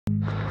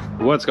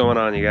What's going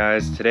on, you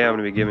guys? Today I'm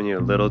going to be giving you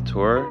a little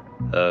tour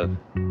of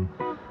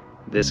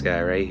this guy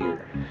right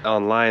here.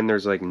 Online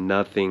there's like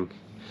nothing.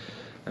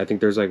 I think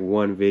there's like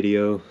one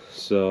video,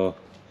 so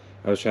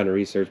I was trying to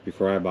research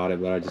before I bought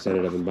it, but I just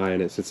ended up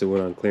buying it since it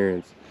went on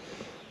clearance.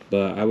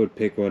 But I would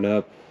pick one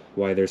up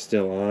while they're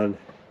still on.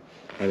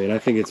 I mean, I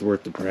think it's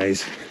worth the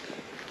price.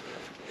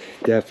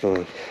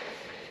 Definitely.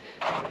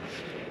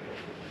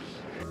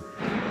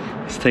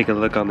 Let's take a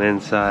look on the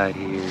inside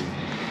here.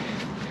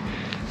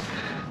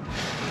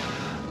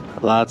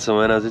 Lots of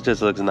windows. It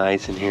just looks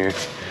nice in here.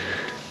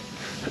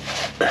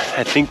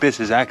 I think this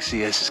is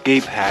actually a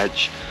escape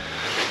hatch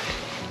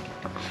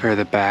for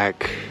the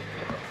back.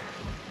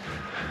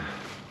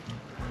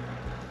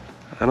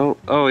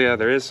 Oh yeah,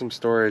 there is some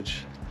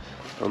storage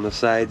on the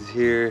sides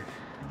here.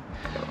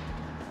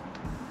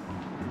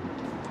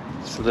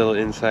 Just a little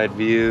inside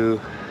view.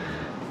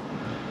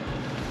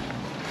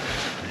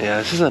 Yeah,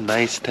 this is a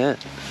nice tent.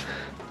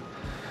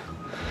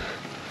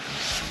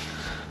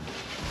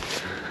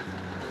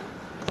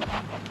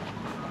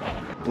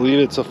 I believe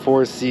it's a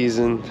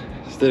 4-season.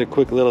 Just did a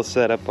quick little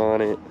setup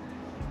on it.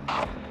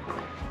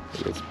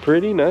 It's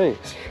pretty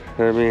nice.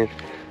 I mean,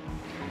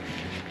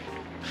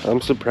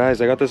 I'm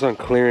surprised. I got this on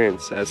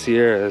clearance at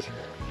Sierra's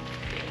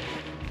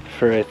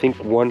for I think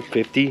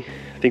 $150.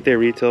 I think they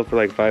retail for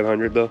like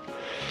 $500 though.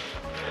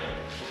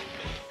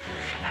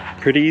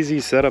 Pretty easy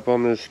setup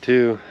on this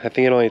too. I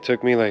think it only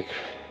took me like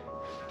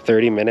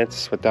 30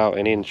 minutes without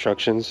any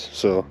instructions,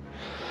 so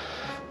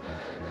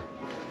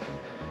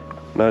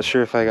not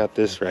sure if I got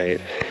this right.